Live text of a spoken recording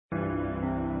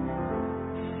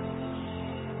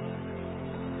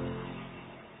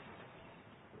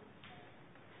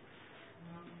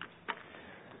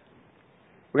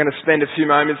We're going to spend a few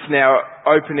moments now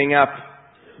opening up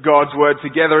God's Word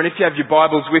together. And if you have your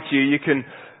Bibles with you, you can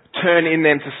turn in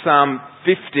them to Psalm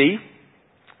 50.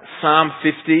 Psalm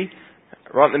 50,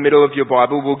 right in the middle of your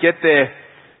Bible. We'll get there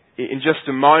in just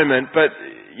a moment. But,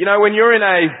 you know, when you're in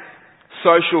a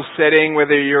social setting,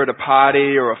 whether you're at a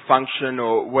party or a function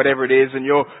or whatever it is, and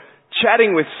you're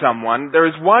chatting with someone, there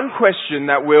is one question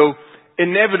that will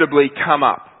inevitably come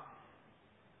up.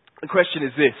 The question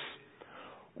is this: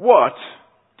 what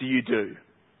do you do?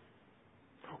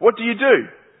 What do you do?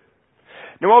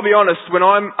 Now, I'll be honest, when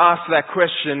I'm asked that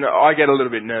question, I get a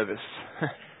little bit nervous.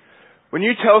 When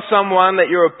you tell someone that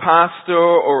you're a pastor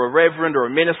or a reverend or a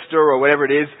minister or whatever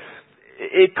it is,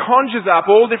 it conjures up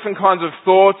all different kinds of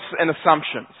thoughts and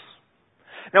assumptions.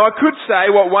 Now, I could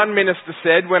say what one minister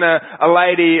said when a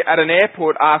lady at an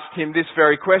airport asked him this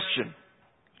very question.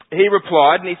 He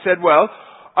replied and he said, "Well,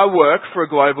 I work for a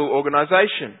global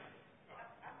organisation.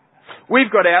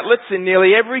 We've got outlets in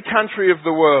nearly every country of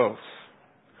the world.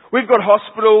 We've got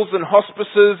hospitals and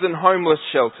hospices and homeless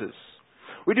shelters.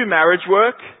 We do marriage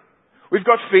work. We've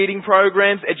got feeding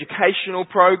programs, educational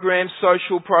programs,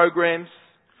 social programs.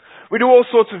 We do all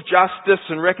sorts of justice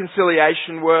and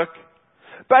reconciliation work.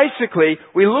 Basically,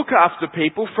 we look after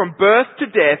people from birth to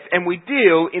death, and we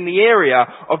deal in the area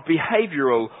of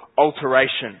behavioural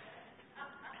alteration."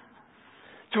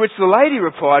 To which the lady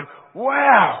replied,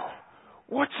 "Wow!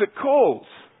 What's it called?"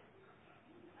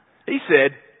 He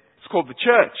said, "It's called the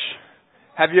church.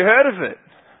 Have you heard of it?"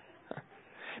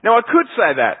 Now, I could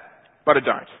say that, but I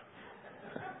don't.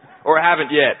 Or I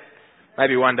haven't yet.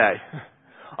 Maybe one day.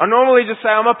 I normally just say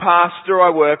I'm a pastor, I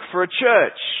work for a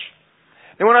church.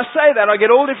 Now, when I say that, I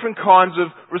get all different kinds of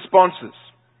responses.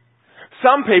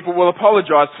 Some people will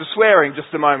apologise for swearing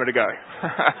just a moment ago,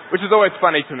 which is always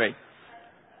funny to me.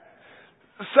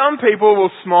 Some people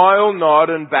will smile, nod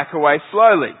and back away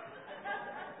slowly,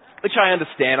 which I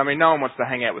understand. I mean, no one wants to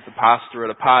hang out with the pastor at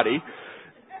a party.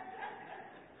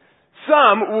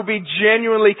 Some will be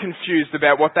genuinely confused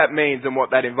about what that means and what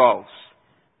that involves.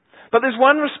 But there's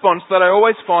one response that I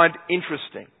always find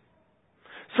interesting.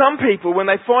 Some people, when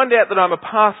they find out that I'm a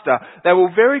pastor, they will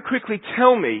very quickly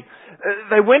tell me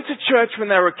they went to church when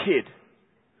they were a kid.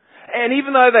 And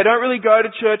even though they don't really go to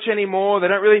church anymore, they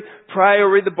don't really pray or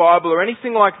read the Bible or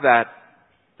anything like that,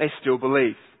 they still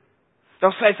believe.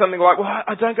 They'll say something like, "Well,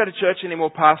 I don't go to church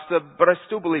anymore, Pastor, but I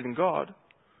still believe in God."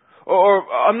 Or,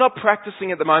 "I'm not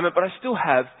practicing at the moment, but I still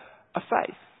have a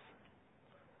faith."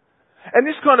 And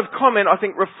this kind of comment, I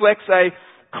think, reflects a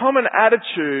common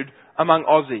attitude among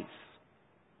Aussies.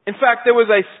 In fact, there was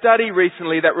a study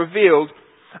recently that revealed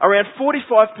around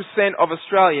 45% of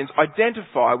Australians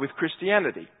identify with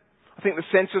Christianity. I think the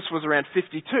census was around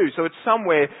 52, so it's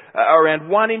somewhere around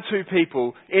 1 in 2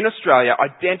 people in Australia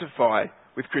identify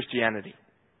with Christianity.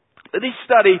 This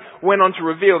study went on to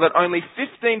reveal that only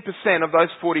 15% of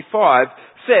those 45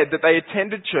 said that they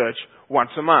attended church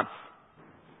once a month.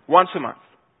 Once a month.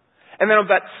 And then of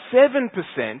that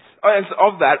 7%,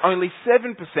 only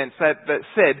 7%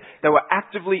 said they were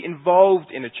actively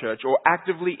involved in a church or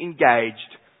actively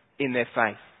engaged in their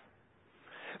faith.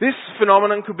 This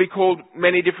phenomenon could be called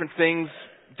many different things: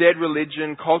 dead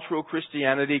religion, cultural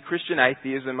Christianity, Christian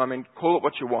atheism. I mean, call it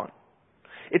what you want.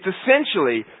 It's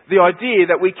essentially the idea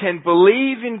that we can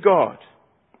believe in God,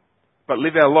 but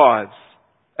live our lives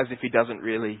as if He doesn't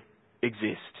really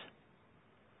exist.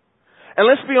 And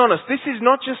let's be honest, this is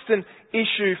not just an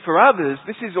issue for others,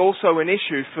 this is also an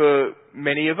issue for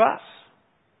many of us.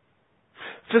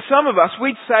 For some of us,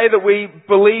 we'd say that we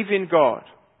believe in God.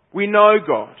 We know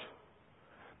God.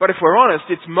 But if we're honest,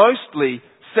 it's mostly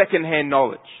second-hand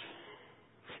knowledge.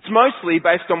 It's mostly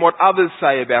based on what others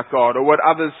say about God or what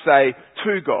others say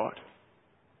to God.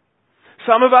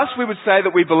 Some of us, we would say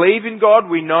that we believe in God,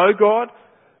 we know God,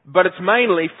 but it's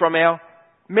mainly from our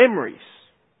memories.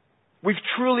 We've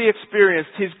truly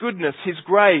experienced His goodness, His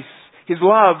grace, His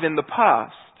love in the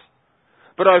past.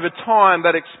 But over time,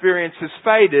 that experience has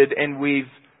faded and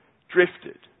we've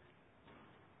drifted.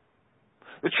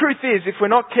 The truth is, if we're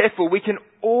not careful, we can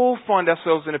all find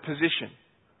ourselves in a position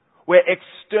where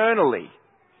externally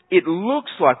it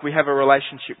looks like we have a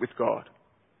relationship with God.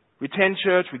 We attend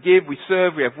church, we give, we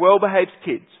serve, we have well-behaved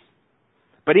kids.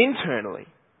 But internally,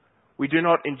 we do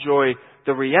not enjoy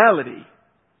the reality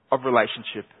of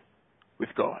relationship with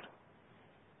God.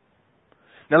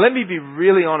 Now, let me be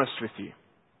really honest with you.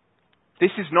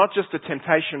 This is not just a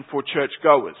temptation for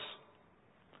churchgoers.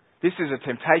 This is a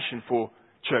temptation for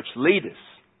church leaders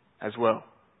as well.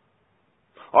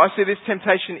 I see this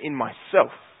temptation in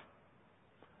myself.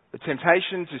 The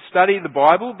temptation to study the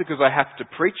Bible because I have to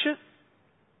preach it,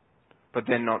 but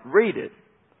then not read it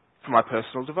for my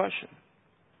personal devotion.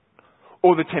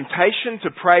 Or the temptation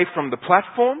to pray from the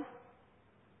platform,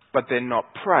 but then not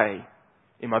pray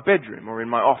in my bedroom or in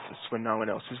my office when no one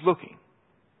else is looking.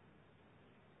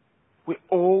 We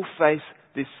all face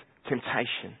this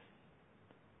temptation.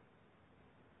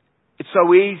 It's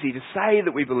so easy to say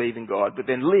that we believe in God, but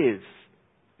then live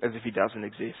as if He doesn't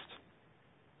exist.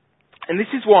 And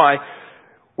this is why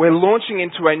we're launching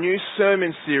into a new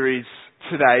sermon series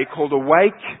today called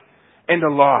Awake and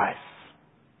Alive,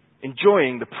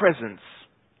 enjoying the presence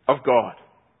of God.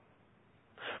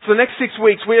 For the next 6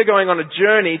 weeks, we are going on a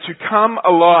journey to come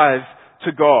alive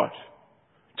to God,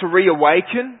 to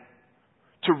reawaken,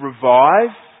 to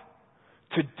revive,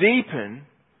 to deepen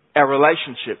our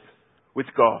relationship with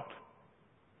God.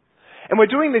 And we're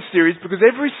doing this series because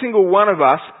every single one of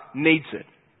us needs it.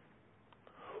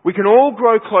 We can all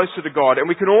grow closer to God, and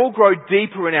we can all grow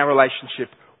deeper in our relationship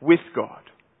with God.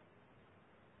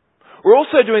 We're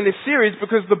also doing this series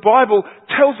because the Bible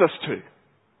tells us to.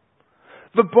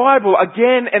 The Bible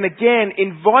again and again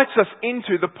invites us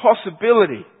into the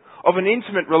possibility of an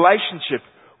intimate relationship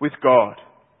with God.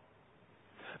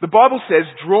 The Bible says,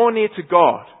 draw near to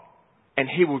God and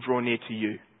He will draw near to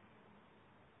you.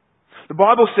 The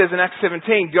Bible says in Acts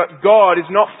 17, God is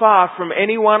not far from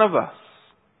any one of us.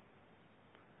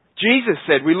 Jesus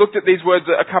said, we looked at these words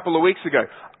a couple of weeks ago,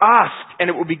 ask and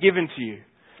it will be given to you.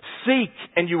 Seek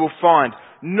and you will find.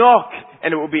 Knock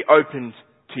and it will be opened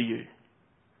to you.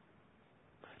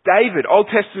 David, Old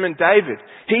Testament David,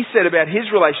 he said about his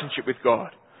relationship with God,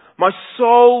 my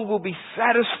soul will be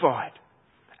satisfied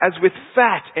as with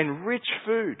fat and rich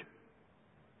food.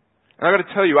 And I've got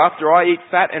to tell you, after I eat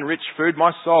fat and rich food,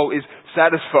 my soul is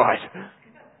satisfied.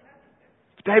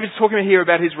 David's talking here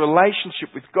about his relationship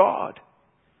with God.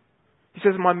 He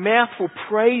says, my mouth will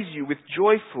praise you with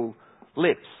joyful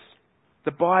lips.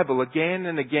 The Bible again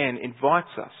and again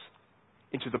invites us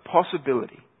into the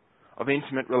possibility of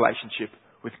intimate relationship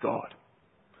with God.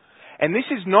 And this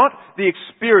is not the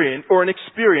experience or an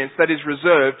experience that is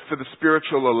reserved for the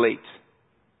spiritual elite.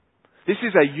 This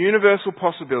is a universal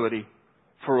possibility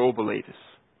for all believers.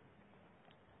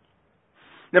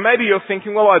 Now maybe you're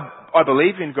thinking, well, I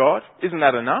believe in God. Isn't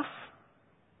that enough?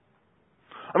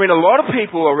 I mean, a lot of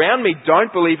people around me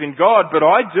don't believe in God, but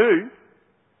I do.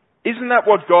 Isn't that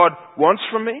what God wants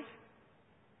from me?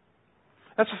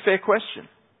 That's a fair question.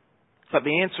 But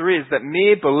the answer is that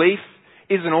mere belief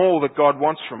isn't all that God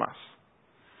wants from us.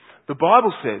 The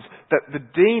Bible says that the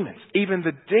demons, even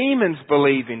the demons,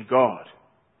 believe in God.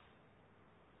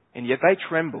 And yet they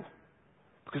tremble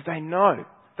because they know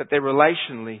that they're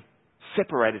relationally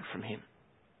separated from Him.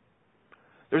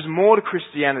 There's more to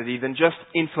Christianity than just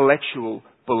intellectual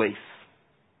belief.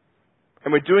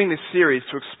 And we're doing this series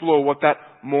to explore what that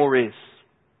more is.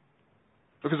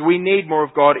 Because we need more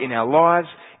of God in our lives,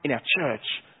 in our church,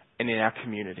 and in our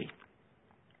community.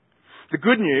 The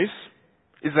good news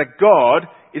is that God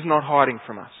is not hiding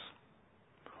from us.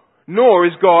 Nor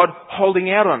is God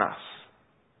holding out on us.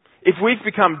 If we've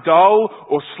become dull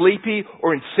or sleepy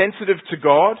or insensitive to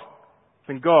God,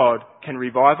 then God can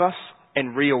revive us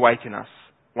and reawaken us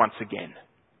once again.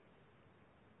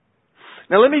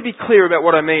 Now let me be clear about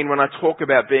what I mean when I talk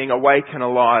about being awake and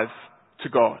alive to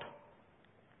God.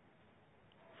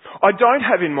 I don't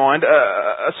have in mind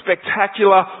a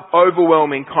spectacular,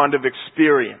 overwhelming kind of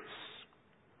experience.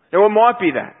 Now it might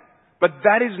be that, but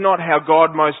that is not how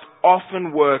God most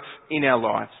often works in our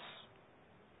lives.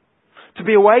 To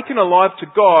be awake and alive to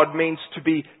God means to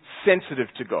be sensitive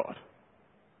to God.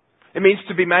 It means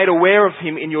to be made aware of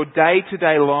Him in your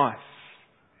day-to-day life.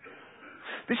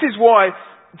 This is why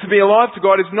to be alive to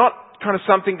God is not kind of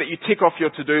something that you tick off your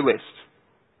to-do list.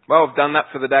 Well, I've done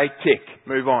that for the day, tick,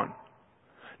 move on.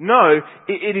 No,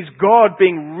 it is God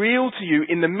being real to you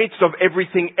in the midst of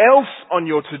everything else on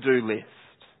your to-do list.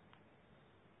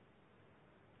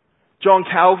 John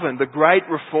Calvin, the great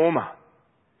reformer,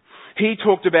 he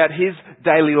talked about his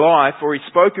daily life, or he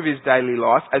spoke of his daily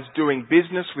life as doing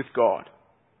business with God.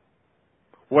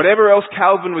 Whatever else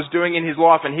Calvin was doing in his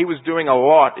life, and he was doing a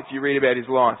lot if you read about his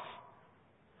life,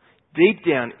 deep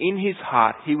down in his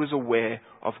heart, he was aware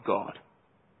of God.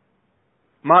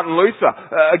 Martin Luther,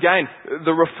 again,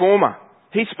 the reformer,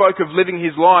 he spoke of living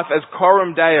his life as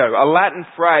coram Deo, a Latin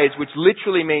phrase which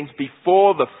literally means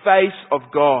before the face of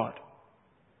God,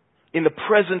 in the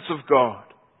presence of God.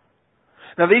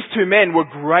 Now these two men were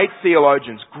great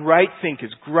theologians, great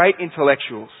thinkers, great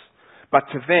intellectuals, but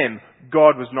to them,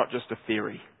 God was not just a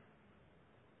theory.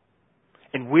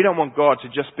 And we don't want God to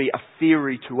just be a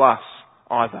theory to us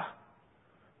either.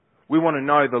 We want to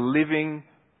know the living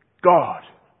God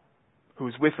who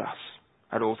is with us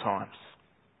at all times.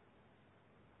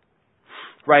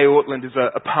 Ray Ortland is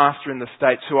a pastor in the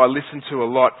States who I listen to a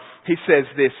lot. He says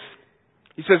this.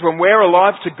 He says, when we're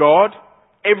alive to God,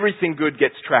 everything good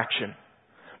gets traction.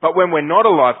 But when we're not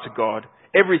alive to God,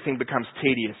 everything becomes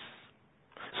tedious.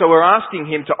 So we're asking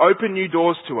Him to open new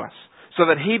doors to us so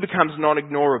that He becomes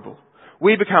non-ignorable.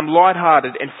 We become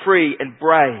light-hearted and free and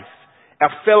brave.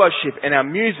 Our fellowship and our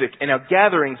music and our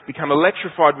gatherings become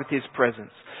electrified with His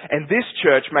presence. And this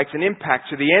church makes an impact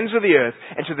to the ends of the earth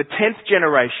and to the 10th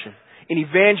generation in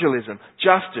evangelism,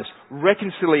 justice,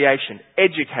 reconciliation,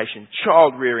 education,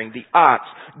 child rearing, the arts,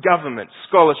 government,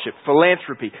 scholarship,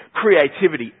 philanthropy,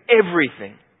 creativity,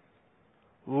 everything.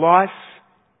 Life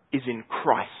is in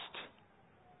Christ.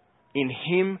 In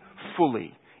Him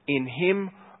fully. In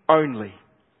Him only.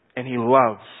 And He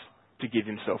loves to give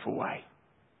Himself away.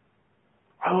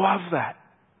 I love that.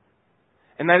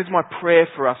 And that is my prayer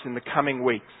for us in the coming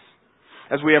weeks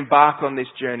as we embark on this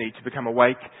journey to become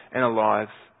awake and alive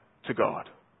to God.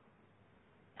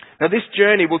 Now this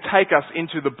journey will take us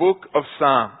into the book of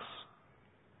Psalms.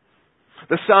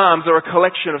 The Psalms are a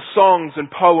collection of songs and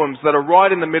poems that are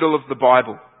right in the middle of the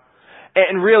Bible.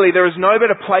 And really there is no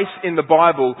better place in the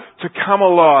Bible to come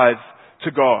alive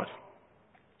to God.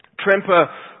 Tremper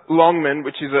Longman,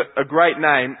 which is a great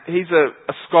name, he's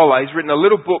a scholar. He's written a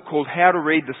little book called How to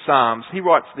Read the Psalms. He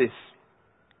writes this.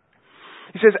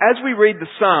 He says, as we read the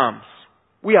Psalms,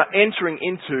 we are entering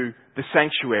into the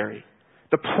sanctuary,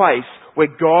 the place where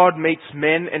God meets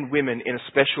men and women in a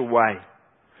special way.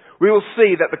 We will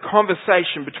see that the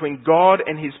conversation between God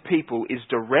and His people is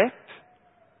direct,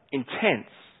 intense,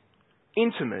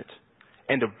 intimate,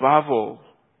 and above all,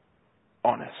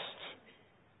 honest.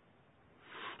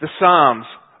 The Psalms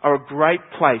are a great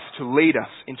place to lead us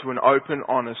into an open,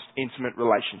 honest, intimate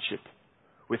relationship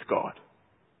with God.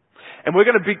 And we're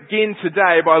going to begin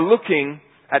today by looking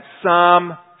at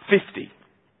Psalm 50.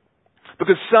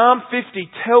 Because Psalm 50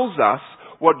 tells us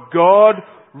what God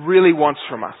really wants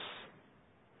from us.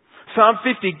 Psalm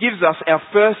 50 gives us our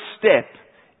first step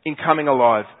in coming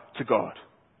alive to God.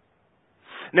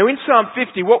 Now in Psalm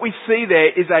 50, what we see there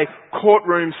is a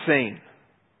courtroom scene.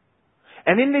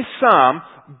 And in this psalm,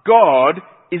 God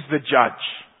is the judge.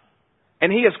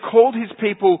 And He has called His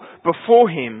people before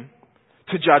Him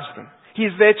to judge them. He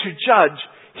is there to judge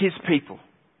His people.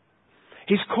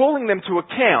 He's calling them to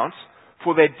account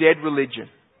for their dead religion.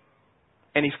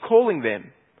 And He's calling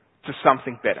them to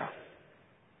something better.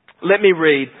 Let me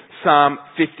read Psalm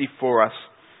 50 for us.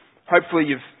 Hopefully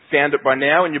you've found it by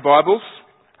now in your Bibles.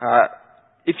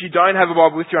 If you don't have a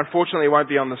Bible with you, unfortunately it won't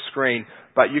be on the screen,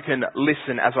 but you can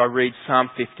listen as I read Psalm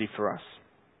 50 for us.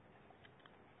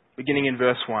 Beginning in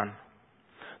verse 1.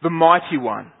 The mighty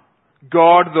one,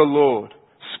 God the Lord,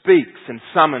 speaks and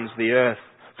summons the earth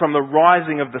from the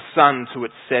rising of the sun to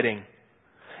its setting.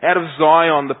 Out of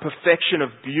Zion, the perfection of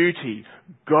beauty,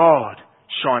 God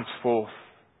shines forth.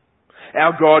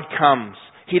 Our God comes.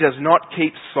 He does not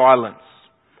keep silence.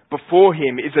 Before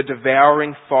Him is a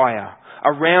devouring fire.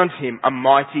 Around Him a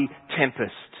mighty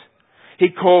tempest. He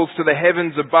calls to the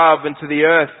heavens above and to the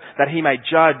earth that He may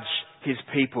judge His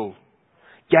people.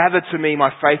 Gather to me, my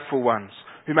faithful ones,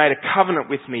 who made a covenant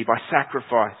with me by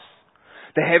sacrifice.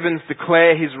 The heavens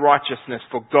declare His righteousness,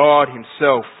 for God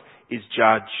Himself is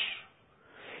judge.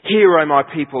 Hear, O my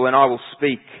people, and I will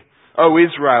speak. O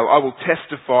Israel, I will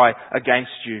testify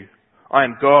against you. I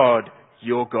am God,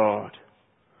 your God.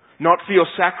 Not for your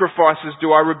sacrifices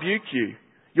do I rebuke you.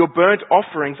 Your burnt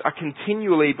offerings are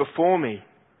continually before me.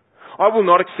 I will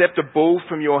not accept a bull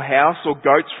from your house or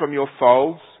goats from your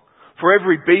folds. For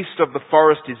every beast of the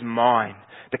forest is mine,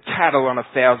 the cattle on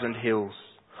 1,000 hills.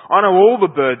 I know all the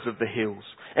birds of the hills,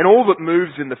 and all that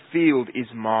moves in the field is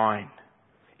mine.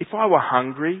 If I were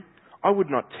hungry, I would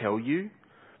not tell you,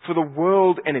 for the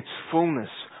world and its fullness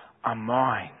are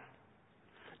mine.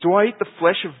 Do I eat the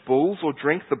flesh of bulls or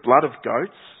drink the blood of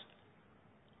goats?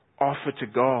 Offer to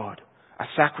God a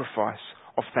sacrifice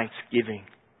of thanksgiving,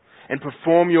 and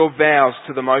perform your vows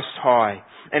to the Most High,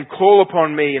 and call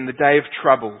upon me in the day of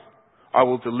trouble. I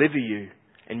will deliver you,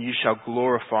 and you shall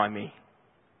glorify me.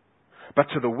 But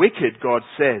to the wicked, God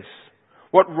says,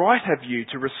 what right have you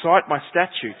to recite my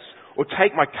statutes or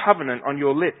take my covenant on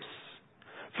your lips?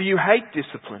 For you hate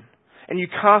discipline, and you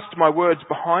cast my words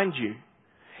behind you.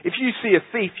 If you see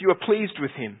a thief, you are pleased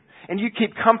with him, and you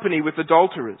keep company with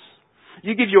adulterers.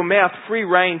 You give your mouth free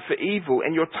rein for evil,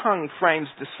 and your tongue frames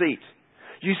deceit.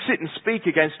 You sit and speak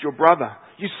against your brother.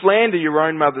 You slander your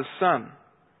own mother's son.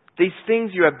 These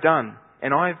things you have done,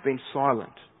 and I have been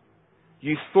silent.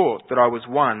 You thought that I was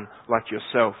one like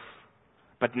yourself.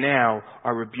 But now I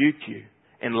rebuke you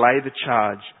and lay the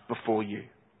charge before you.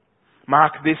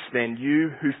 Mark this then,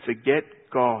 you who forget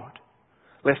God.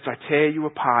 lest I tear you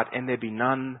apart and there be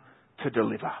none to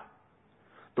deliver.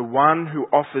 The one who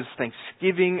offers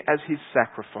thanksgiving as his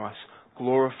sacrifice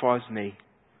glorifies me.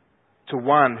 To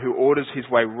one who orders his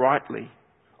way rightly,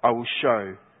 I will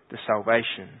show the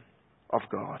salvation of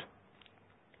God.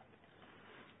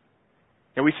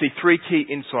 Now we see three key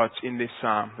insights in this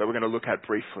psalm that we're going to look at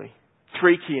briefly.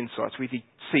 Three key insights. We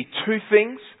see two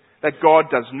things that God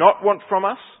does not want from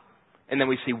us, and then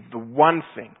we see the one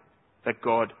thing that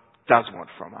God does want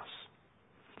from us.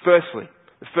 Firstly,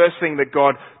 the first thing that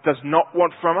God does not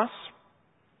want from us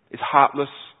is heartless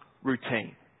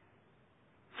routine.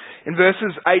 In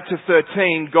verses 8 to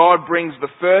 13, God brings the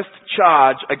first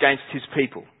charge against his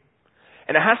people.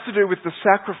 And it has to do with the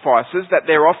sacrifices that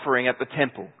they're offering at the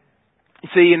temple. You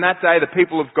see, in that day, the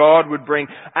people of God would bring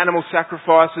animal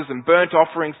sacrifices and burnt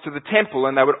offerings to the temple,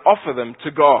 and they would offer them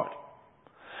to God.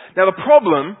 Now, the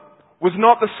problem was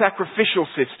not the sacrificial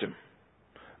system.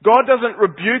 God doesn't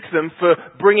rebuke them for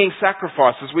bringing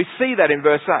sacrifices. We see that in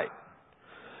verse 8.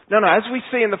 No, as we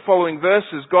see in the following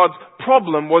verses, God's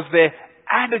problem was their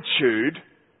attitude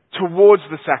towards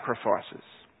the sacrifices.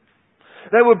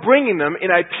 They were bringing them in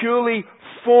a purely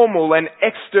formal and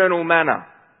external manner.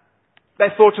 They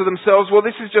thought to themselves, well,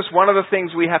 this is just one of the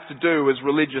things we have to do as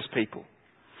religious people.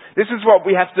 This is what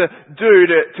we have to do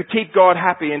to keep God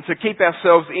happy and to keep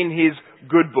ourselves in his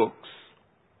good books.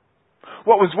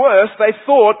 What was worse, they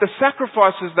thought the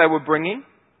sacrifices they were bringing,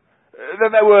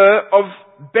 that they were of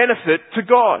benefit to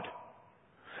God.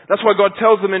 That's why God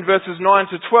tells them in verses 9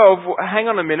 to 12, well, hang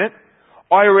on a minute,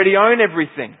 I already own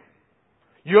everything.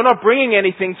 You're not bringing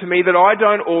anything to me that I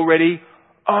don't already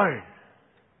own.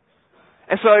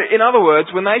 And so, in other words,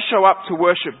 when they show up to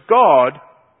worship God,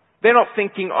 they're not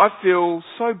thinking, I feel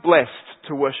so blessed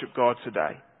to worship God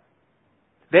today.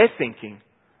 They're thinking,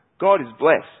 God is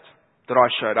blessed that I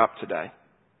showed up today.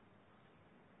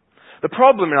 The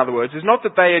problem, in other words, is not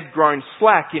that they had grown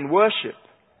slack in worship.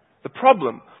 The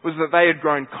problem was that they had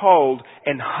grown cold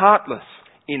and heartless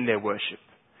in their worship.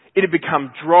 It had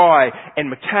become dry and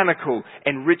mechanical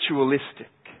and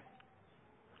ritualistic.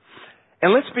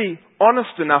 And let's be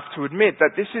honest enough to admit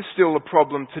that this is still a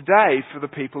problem today for the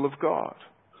people of God.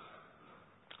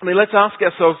 I mean, let's ask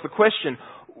ourselves the question,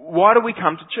 why do we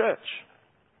come to church?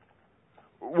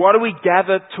 Why do we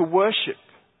gather to worship?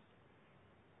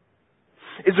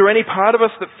 Is there any part of us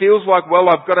that feels like, well,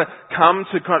 I've got to come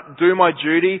to do my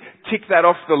duty, tick that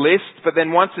off the list, but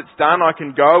then once it's done, I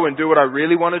can go and do what I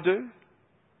really want to do?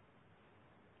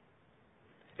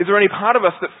 Is there any part of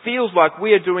us that feels like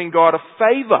we are doing God a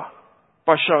favour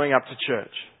by showing up to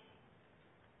church,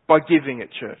 by giving at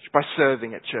church, by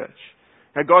serving at church?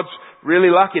 Now, God's really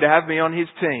lucky to have me on his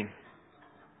team.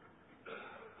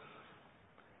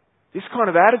 This kind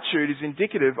of attitude is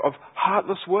indicative of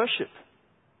heartless worship.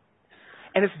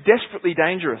 And it's desperately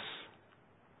dangerous.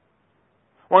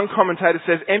 One commentator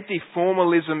says, empty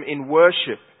formalism in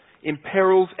worship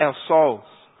imperils our souls,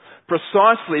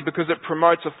 precisely because it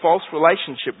promotes a false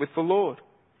relationship with the Lord.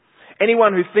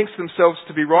 Anyone who thinks themselves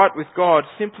to be right with God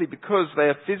simply because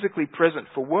they are physically present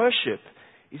for worship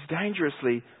is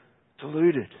dangerously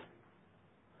deluded.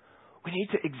 We need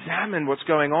to examine what's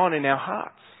going on in our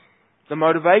hearts, the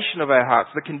motivation of our hearts,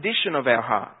 the condition of our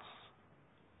hearts.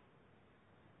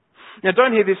 Now,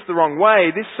 don't hear this the wrong way.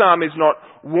 This psalm is not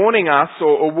warning us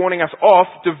or warning us off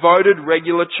devoted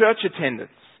regular church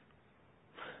attendance.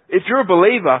 If you're a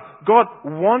believer, God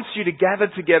wants you to gather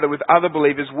together with other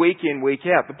believers week in, week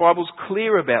out. The Bible's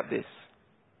clear about this.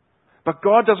 But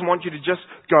God doesn't want you to just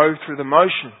go through the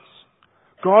motions.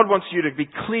 God wants you to be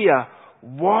clear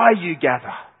why you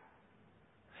gather.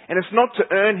 And it's not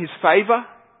to earn his favour.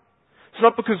 It's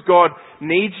not because God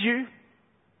needs you.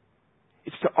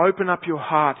 It's to open up your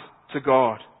heart to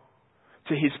God,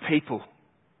 to his people,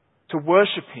 to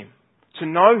worship him, to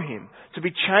know him, to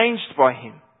be changed by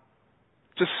him,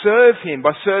 to serve him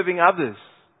by serving others.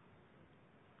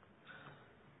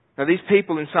 Now, these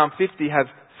people in Psalm 50 have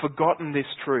forgotten this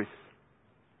truth.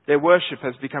 Their worship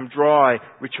has become dry,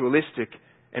 ritualistic,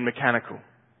 and mechanical.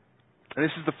 And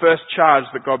this is the first charge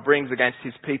that God brings against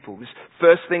his people. This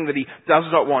first thing that he does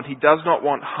not want. He does not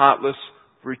want heartless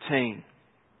routine.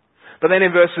 But then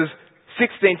in verses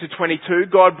 16 to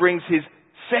 22, God brings his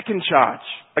second charge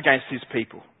against his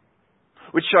people,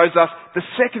 which shows us the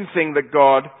second thing that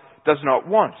God does not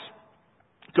want.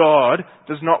 God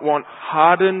does not want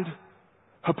hardened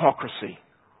hypocrisy.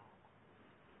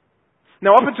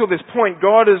 Now, up until this point,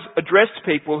 God has addressed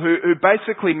people who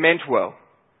basically meant well.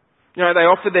 You know, they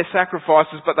offered their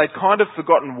sacrifices, but they'd kind of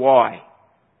forgotten why.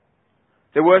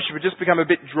 Their worship had just become a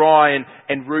bit dry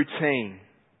and routine.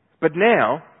 But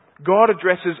now, God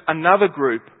addresses another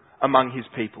group among his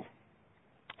people.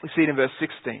 We see it in verse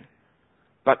 16.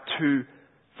 But to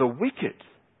the wicked,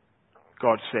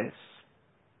 God says.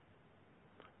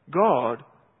 God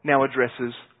now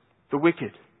addresses the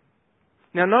wicked.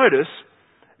 Now notice,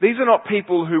 these are not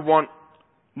people who want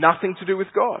nothing to do with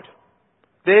God.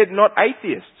 They're not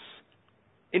atheists.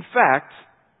 In fact,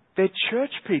 they're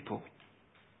church people.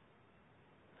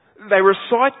 They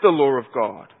recite the law of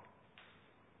God.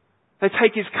 They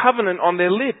take His covenant on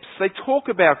their lips. They talk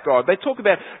about God. They talk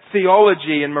about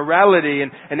theology and morality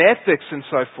and ethics and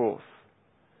so forth.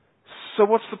 So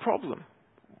what's the problem?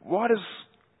 Why does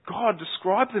God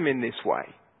describe them in this way?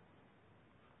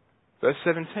 Verse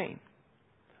 17.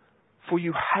 For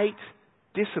you hate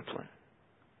discipline.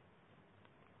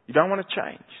 You don't want to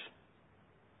change.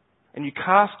 And you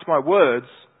cast my words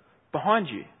behind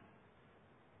you.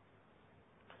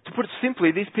 To put it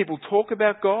simply, these people talk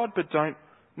about God but don't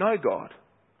know God.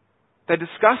 They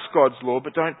discuss God's law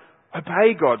but don't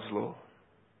obey God's law.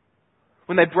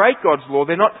 When they break God's law,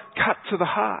 they're not cut to the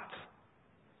heart.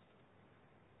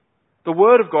 The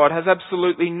Word of God has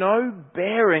absolutely no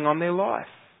bearing on their life.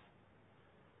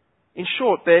 In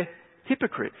short, they're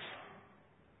hypocrites.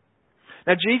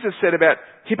 Now Jesus said about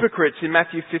hypocrites in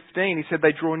Matthew 15, He said,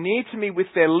 they draw near to me with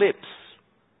their lips,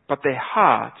 but their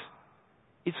heart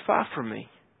is far from me.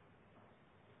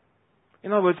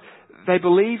 In other words, they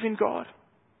believe in God.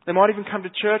 They might even come to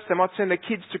church. They might send their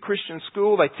kids to Christian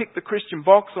school. They tick the Christian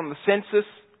box on the census.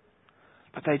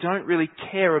 But they don't really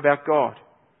care about God.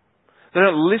 They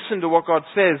don't listen to what God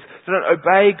says. They don't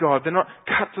obey God. They're not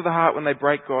cut to the heart when they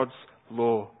break God's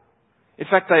law. In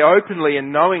fact, they openly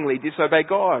and knowingly disobey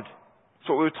God. That's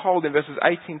what we were told in verses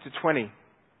 18 to 20.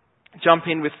 Jump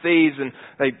in with thieves and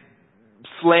they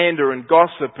slander and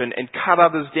gossip and cut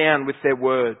others down with their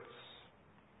words.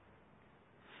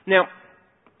 Now,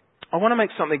 I want to make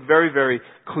something very, very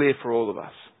clear for all of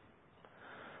us.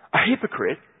 A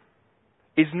hypocrite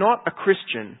is not a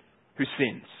Christian who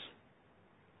sins,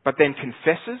 but then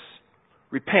confesses,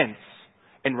 repents,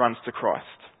 and runs to Christ.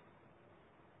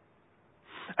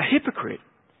 A hypocrite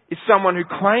is someone who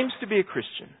claims to be a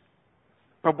Christian,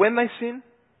 but when they sin,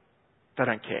 they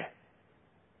don't care.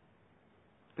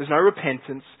 There's no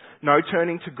repentance, no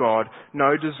turning to God,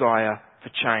 no desire for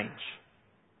change.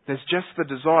 There's just the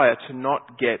desire to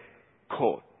not get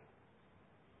caught.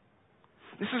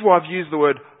 This is why I've used the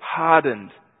word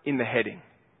hardened in the heading.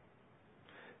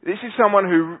 This is someone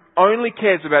who only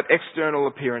cares about external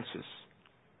appearances,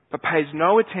 but pays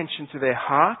no attention to their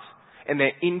heart and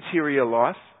their interior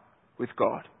life with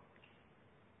God.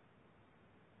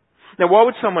 Now, why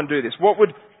would someone do this? What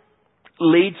would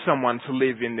lead someone to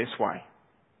live in this way?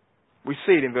 We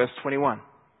see it in verse 21.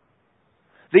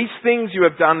 These things you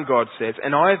have done, God says,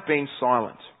 and I have been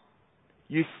silent.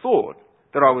 You thought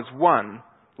that I was one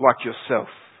like yourself.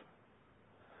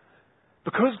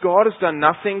 Because God has done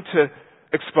nothing to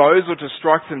expose or to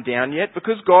strike them down yet,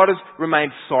 because God has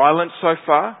remained silent so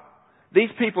far, these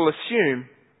people assume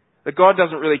that God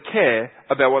doesn't really care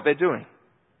about what they're doing.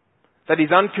 That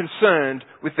He's unconcerned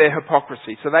with their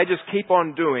hypocrisy. So they just keep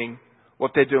on doing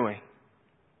what they're doing.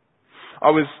 I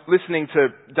was listening to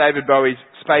David Bowie's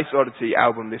Space Oddity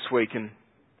album this week, and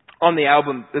on the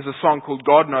album there's a song called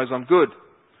God Knows I'm Good.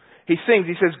 He sings,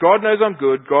 he says, God knows I'm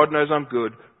good, God knows I'm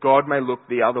good, God may look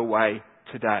the other way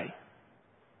today.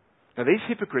 Now these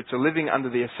hypocrites are living under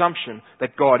the assumption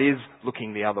that God is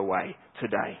looking the other way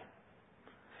today.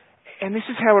 And this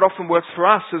is how it often works for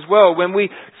us as well. When we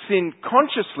sin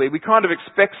consciously, we kind of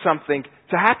expect something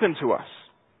to happen to us.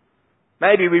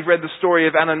 Maybe we've read the story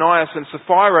of Ananias and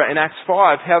Sapphira in Acts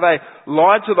 5, how they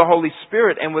lied to the Holy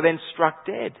Spirit and were then struck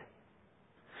dead.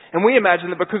 And we imagine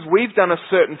that because we've done a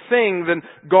certain thing, then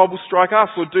God will strike us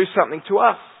or do something to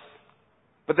us.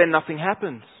 But then nothing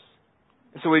happens.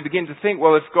 And so we begin to think,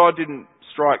 well, if God didn't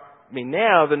strike me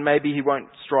now, then maybe He won't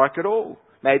strike at all.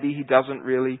 Maybe He doesn't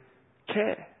really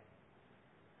care.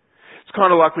 It's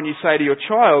kind of like when you say to your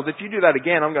child, if you do that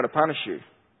again, I'm going to punish you.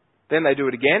 Then they do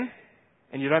it again,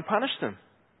 and you don't punish them.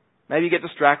 Maybe you get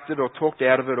distracted or talked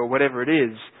out of it or whatever it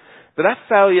is. But that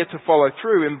failure to follow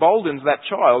through emboldens that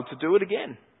child to do it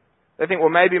again. They think, well,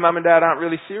 maybe mum and dad aren't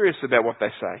really serious about what they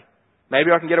say.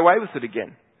 Maybe I can get away with it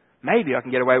again. Maybe I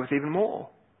can get away with even more.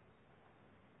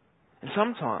 And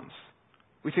sometimes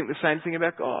we think the same thing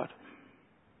about God.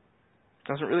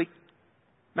 It doesn't really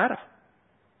matter.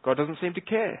 God doesn't seem to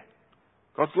care.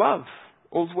 God's love,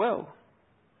 all's well.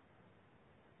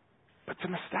 But it's a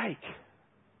mistake.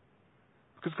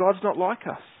 Because God's not like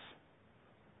us.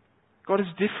 God is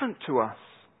different to us.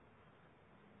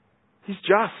 He's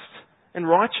just and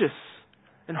righteous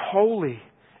and holy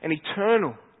and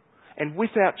eternal and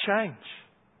without change.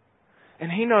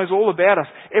 And He knows all about us,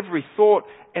 every thought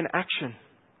and action.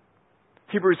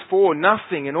 Hebrews 4,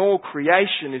 nothing in all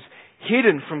creation is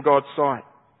hidden from God's sight.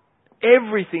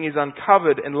 Everything is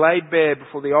uncovered and laid bare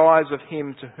before the eyes of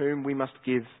Him to whom we must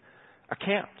give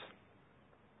account.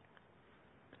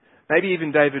 Maybe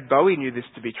even David Bowie knew this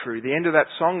to be true. The end of that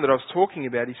song that I was talking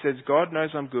about, he says, God knows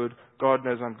I'm good, God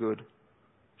knows I'm good.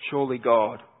 Surely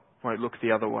God won't look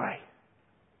the other way.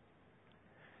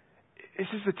 This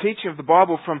is the teaching of the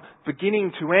Bible from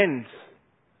beginning to end.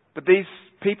 But these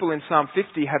people in Psalm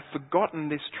 50 have forgotten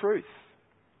this truth.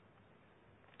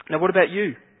 Now what about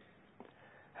you?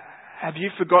 Have you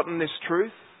forgotten this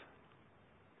truth?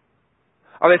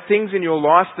 Are there things in your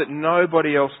life that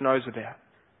nobody else knows about?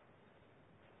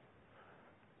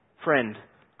 Friend,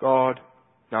 God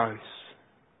knows.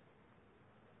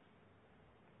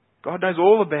 God knows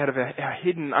all about our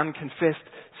hidden, unconfessed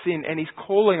sin, and He's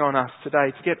calling on us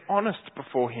today to get honest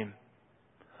before Him.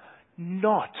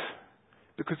 Not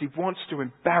because He wants to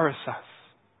embarrass us,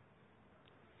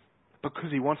 but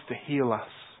because He wants to heal us.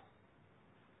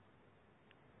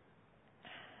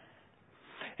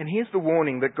 And here's the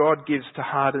warning that God gives to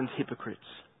hardened hypocrites.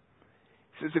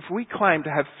 He says, if we claim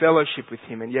to have fellowship with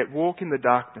Him and yet walk in the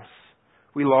darkness,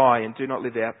 we lie and do not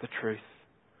live out the truth.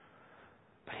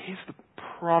 But here's the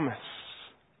promise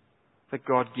that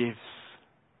God gives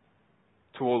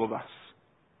to all of us.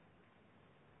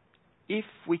 If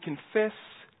we confess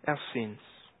our sins,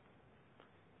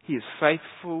 He is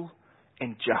faithful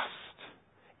and just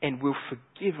and will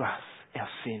forgive us our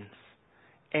sins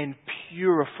and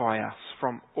purify us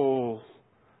from all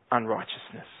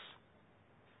unrighteousness.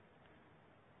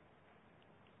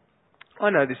 I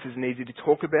know this isn't easy to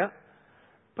talk about,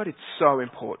 but it's so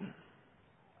important.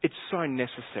 It's so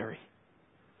necessary.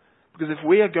 Because if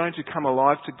we are going to come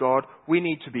alive to God, we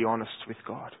need to be honest with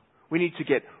God. We need to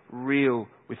get real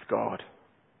with God.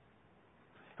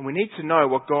 And we need to know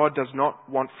what God does not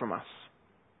want from us.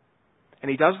 And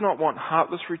He does not want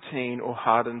heartless routine or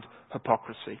hardened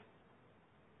hypocrisy.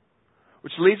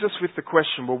 Which leaves us with the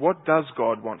question, well, what does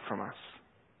God want from us?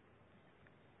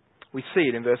 We see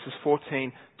it in verses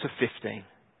 14 to 15.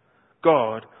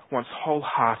 God wants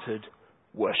wholehearted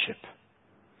worship.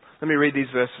 Let me read these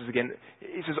verses again.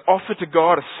 It says, offer to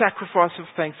God a sacrifice of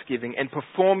thanksgiving and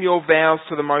perform your vows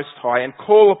to the Most High and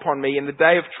call upon me in the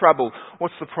day of trouble.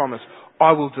 What's the promise?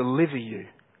 I will deliver you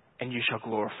and you shall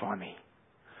glorify me.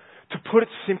 To put it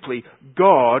simply,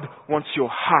 God wants your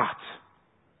heart.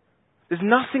 There's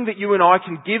nothing that you and I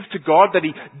can give to God that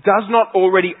He does not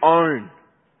already own.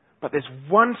 But there's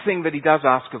one thing that He does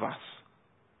ask of us.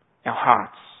 Our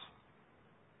hearts.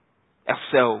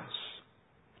 Ourselves.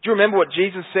 Do you remember what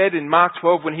Jesus said in Mark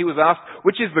 12 when He was asked,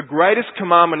 which is the greatest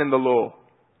commandment in the law?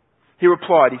 He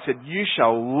replied, He said, you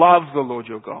shall love the Lord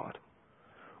your God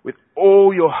with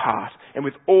all your heart and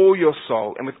with all your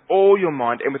soul and with all your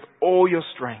mind and with all your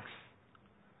strength.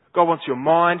 God wants your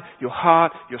mind, your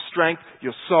heart, your strength,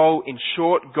 your soul. In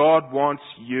short, God wants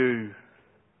you.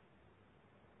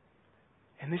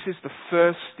 And this is the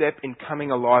first step in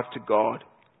coming alive to God.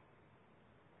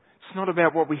 It's not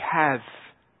about what we have.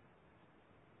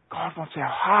 God wants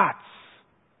our hearts.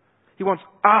 He wants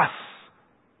us.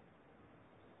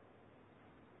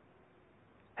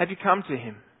 Have you come to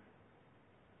Him?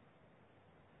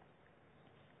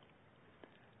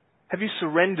 Have you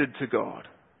surrendered to God?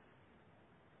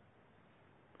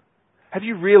 Have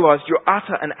you realized your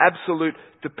utter and absolute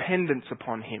dependence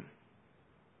upon Him?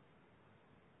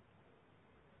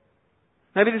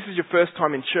 Maybe this is your first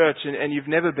time in church and you've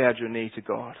never bowed your knee to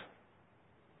God.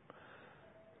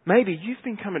 Maybe you've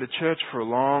been coming to church for a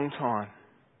long time,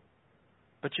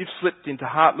 but you've slipped into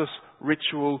heartless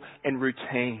ritual and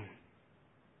routine.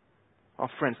 Oh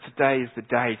friends, today is the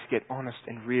day to get honest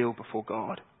and real before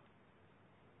God.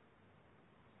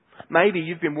 Maybe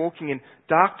you've been walking in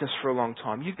darkness for a long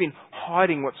time. You've been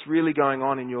hiding what's really going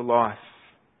on in your life.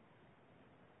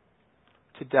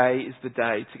 Today is the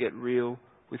day to get real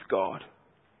with God.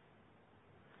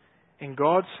 And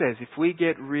God says if we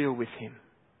get real with Him,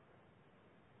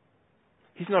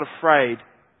 He's not afraid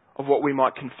of what we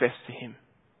might confess to Him.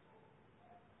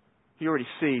 He already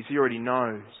sees, He already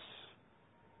knows.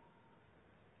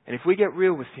 And if we get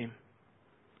real with Him,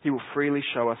 He will freely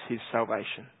show us His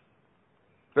salvation.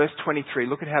 Verse 23,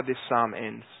 look at how this psalm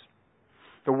ends.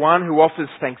 The one who offers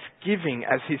thanksgiving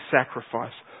as his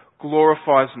sacrifice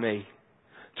glorifies me.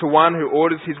 To one who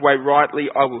orders his way rightly,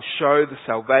 I will show the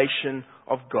salvation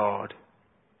of God.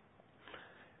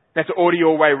 Now, to order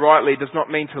your way rightly does not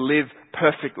mean to live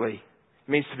perfectly.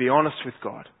 It means to be honest with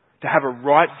God. To have a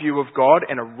right view of God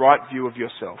and a right view of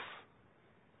yourself.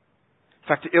 In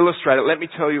fact, to illustrate it, let me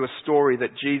tell you a story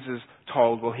that Jesus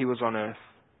told while he was on earth.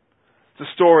 It's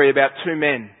a story about two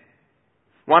men.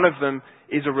 One of them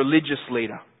is a religious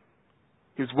leader.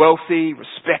 He was wealthy,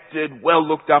 respected, well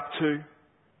looked up to.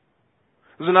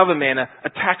 There was another man, a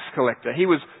tax collector. He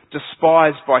was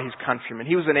despised by his countrymen.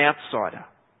 He was an outsider.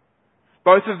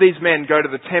 Both of these men go to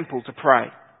the temple to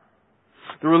pray.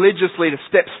 The religious leader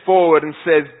steps forward and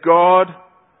says, "God,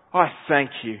 I thank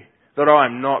you that I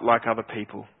am not like other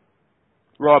people.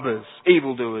 Robbers,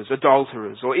 evildoers,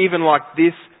 adulterers, or even like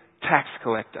this tax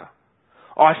collector.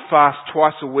 I fast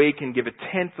twice a week and give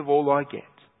 1/10 of all I get."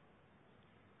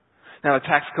 Now the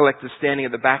tax collector's standing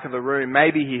at the back of the room.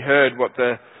 Maybe he heard what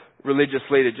the religious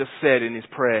leader just said in his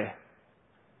prayer.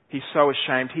 He's so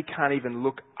ashamed he can't even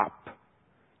look up.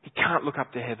 He can't look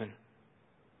up to heaven.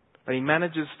 But he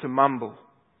manages to mumble,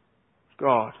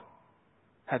 "God,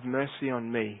 have mercy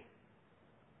on me,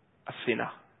 a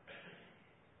sinner."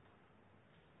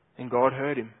 And God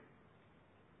heard him.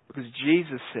 Because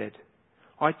Jesus said,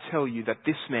 "I tell you that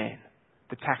this man,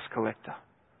 the tax collector,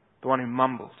 the one who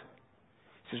mumbled,"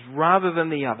 he says, "rather than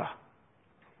the other,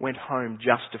 went home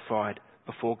justified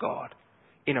before God,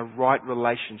 in a right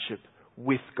relationship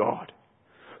with God.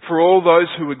 For all those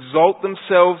who exalt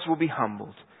themselves will be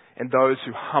humbled, and those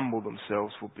who humble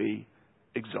themselves will be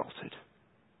exalted."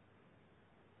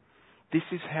 This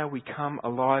is how we come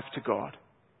alive to God.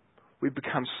 We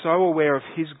become so aware of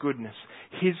His goodness,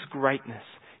 His greatness,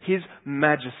 His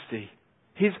majesty,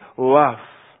 His love,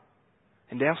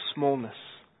 and our smallness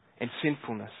and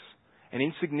sinfulness and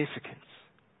insignificance,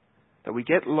 that we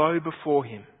get low before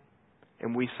Him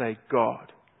and we say,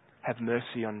 "God, have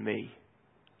mercy on me,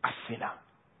 a sinner."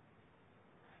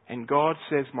 And God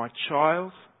says, "My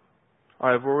child,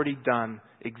 I have already done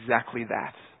exactly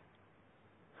that.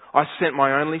 I sent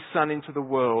my only Son into the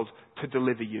world to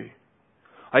deliver you.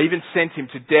 I even sent Him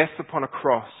to death upon a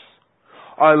cross.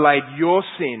 I laid your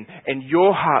sin and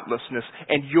your heartlessness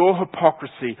and your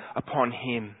hypocrisy upon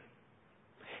Him.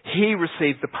 He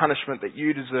received the punishment that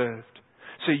you deserved,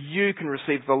 so you can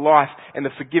receive the life and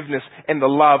the forgiveness and the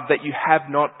love that you have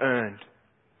not earned.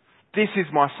 This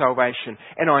is my salvation,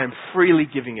 and I am freely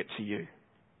giving it to you.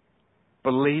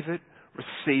 Believe it,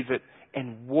 receive it,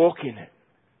 and walk in it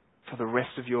for the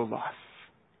rest of your life."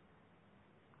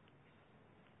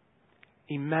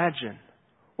 Imagine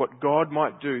what God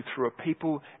might do through a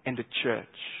people and a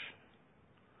church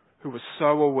who were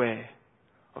so aware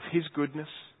of His goodness,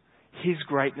 His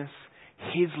greatness,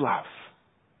 His love,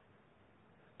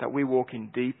 that we walk in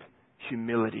deep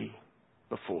humility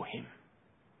before Him.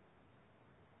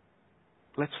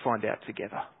 Let's find out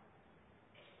together.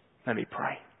 Let me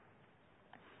pray.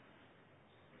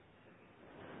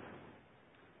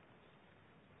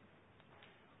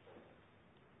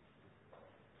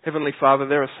 Heavenly Father,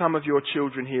 there are some of your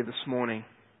children here this morning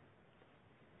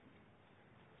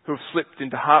who have slipped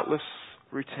into heartless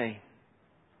routine.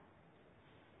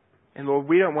 And Lord,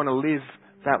 we don't want to live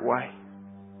that way.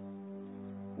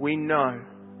 We know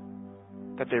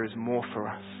that there is more for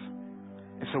us.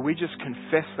 And so we just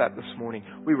confess that this morning.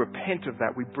 We repent of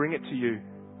that. We bring it to you.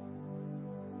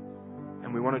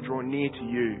 And we want to draw near to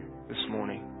you this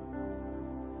morning.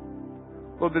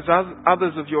 Lord, there's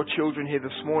others of your children here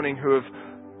this morning who have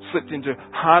slipped into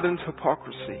hardened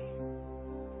hypocrisy.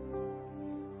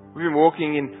 We've been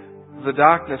walking in the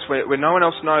darkness where no one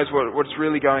else knows what's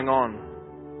really going on.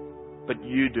 But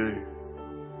you do.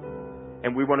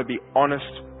 And we want to be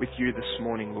honest with you this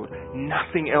morning, Lord.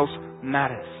 Nothing else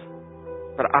matters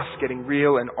but us getting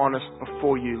real and honest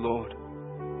before you, Lord.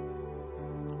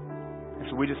 And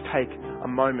so we just take a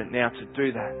moment now to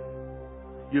do that.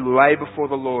 You lay before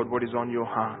the Lord what is on your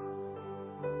heart.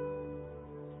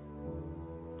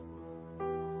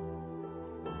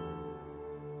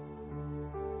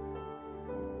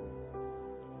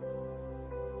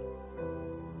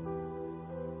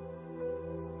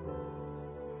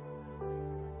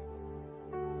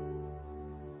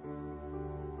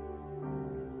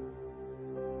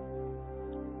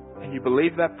 And you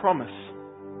believe that promise,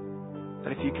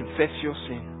 that if you confess your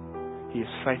sin, He is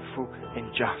faithful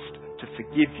and just to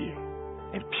forgive you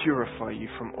and purify you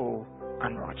from all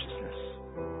unrighteousness.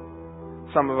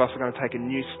 Some of us are going to take a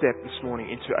new step this morning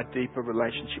into a deeper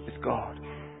relationship with God.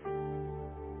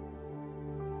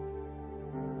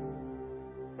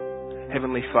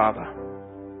 Heavenly Father,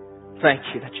 thank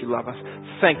you that you love us.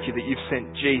 Thank you that you've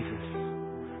sent Jesus,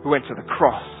 who went to the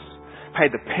cross,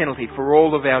 paid the penalty for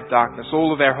all of our darkness,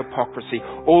 all of our hypocrisy,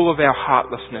 all of our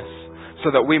heartlessness,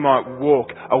 so that we might walk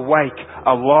awake,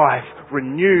 alive,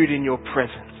 renewed in your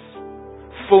presence,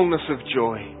 fullness of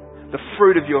joy, the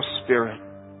fruit of your Spirit,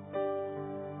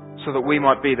 so that we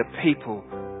might be the people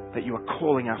that you are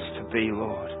calling us to be,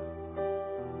 Lord.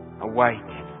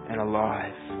 awake and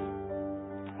alive.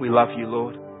 We love you,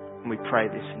 Lord, and we pray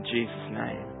this in Jesus'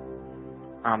 name.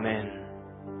 Amen.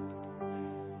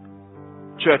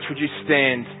 Church, would you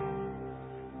stand?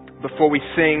 Before we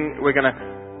sing, we're going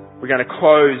to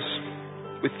close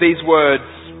with these words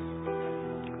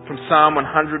from Psalm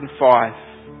 105.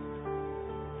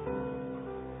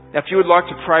 Now, if you would like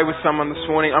to pray with someone this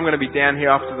morning, I'm going to be down here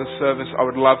after the service. I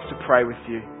would love to pray with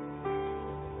you.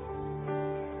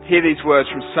 Hear these words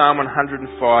from Psalm 105.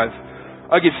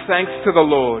 I give thanks to the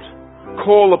Lord.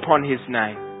 Call upon His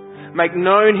name. Make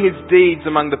known His deeds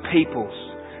among the peoples.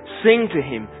 Sing to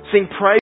Him. Sing praise